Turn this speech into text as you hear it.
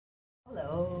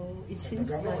it seems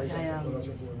that I am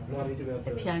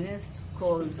a pianist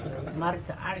called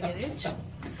Argerich,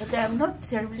 but I am not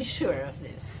terribly sure of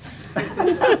this.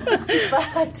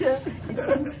 But it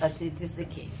seems that it is the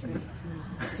case.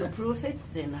 To prove it,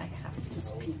 then I have to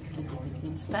speak a little bit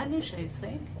in Spanish, I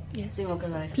think. Yes. Tengo que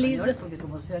hablar Please. español porque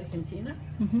como soy argentina.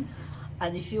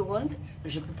 And if you want,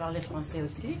 je peux parler français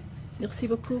aussi. Merci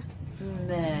beaucoup.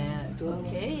 Mais,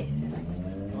 ok,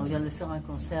 on vient de faire un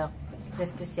concert très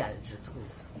spécial, je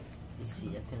trouve, ici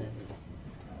à Tel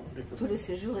Aviv. Tout le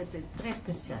séjour était très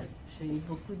spécial. J'ai eu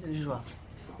beaucoup de joie.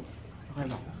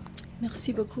 Vraiment.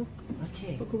 Merci beaucoup.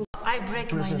 Ok. Beaucoup. I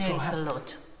break my nails a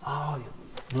lot. Oh,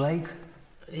 like?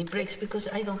 It breaks because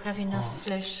I don't have enough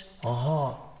flesh.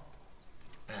 How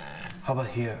about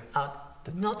here?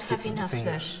 Not have enough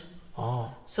flesh.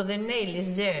 So the nail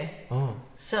is there.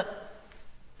 So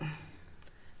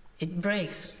it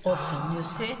breaks often, you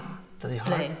see? Does it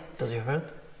hurt? Does it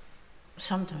hurt?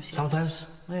 Sometimes, yes. Sometimes?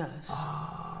 Yes.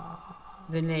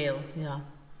 The nail, yeah.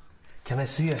 Can I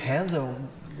see your hands? Or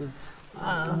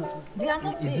They are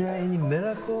not is big. there any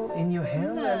miracle in your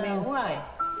hand? No, I mean, why?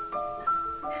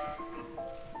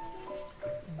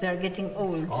 They're getting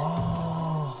old.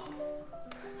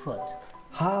 What?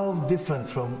 how different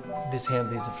from this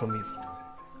hand is from you?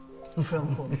 From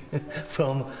whom?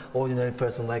 From ordinary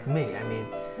person like me. I mean,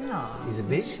 No. is it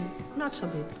big? Not so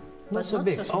big. Not But so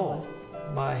big. small.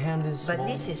 My hand is But small.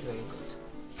 this is very good.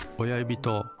 親指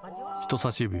と人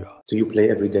差し指は Do you play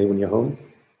every day when you're home?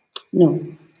 No.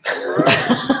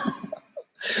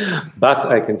 But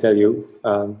I can tell you,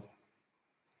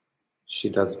 she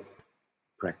does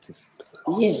practice.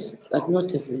 Yes, but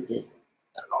not every day.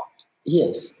 A lot.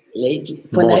 Yes, lady.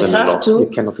 When More I than a have lot. to, You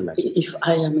cannot imagine. if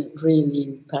I am really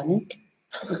in panic,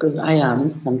 because I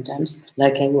am sometimes,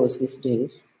 like I was these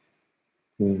days,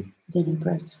 then I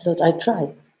practice a lot. I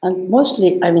try. And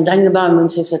mostly, I mean, Daniel Bauman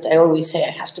says that I always say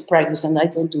I have to practice, and I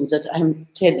don't do that. I'm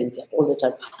telling that all the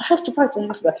time. I have to practice, I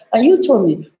have to practice. And you told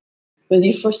me when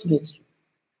you first met you.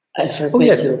 I first met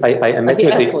Yes, you I met at you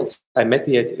the at the airport. I met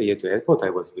you at the airport. I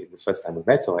was the first time we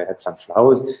met, so I had some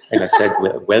flowers, and I said,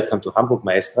 "Welcome to Hamburg,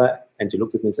 Maestra." And you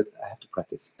looked at me and said, "I have to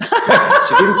practice."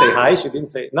 She didn't say hi. She didn't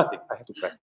say nothing. I had to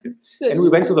practice. And we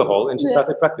went to the hall, and she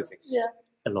started practicing. Yeah.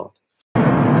 A lot.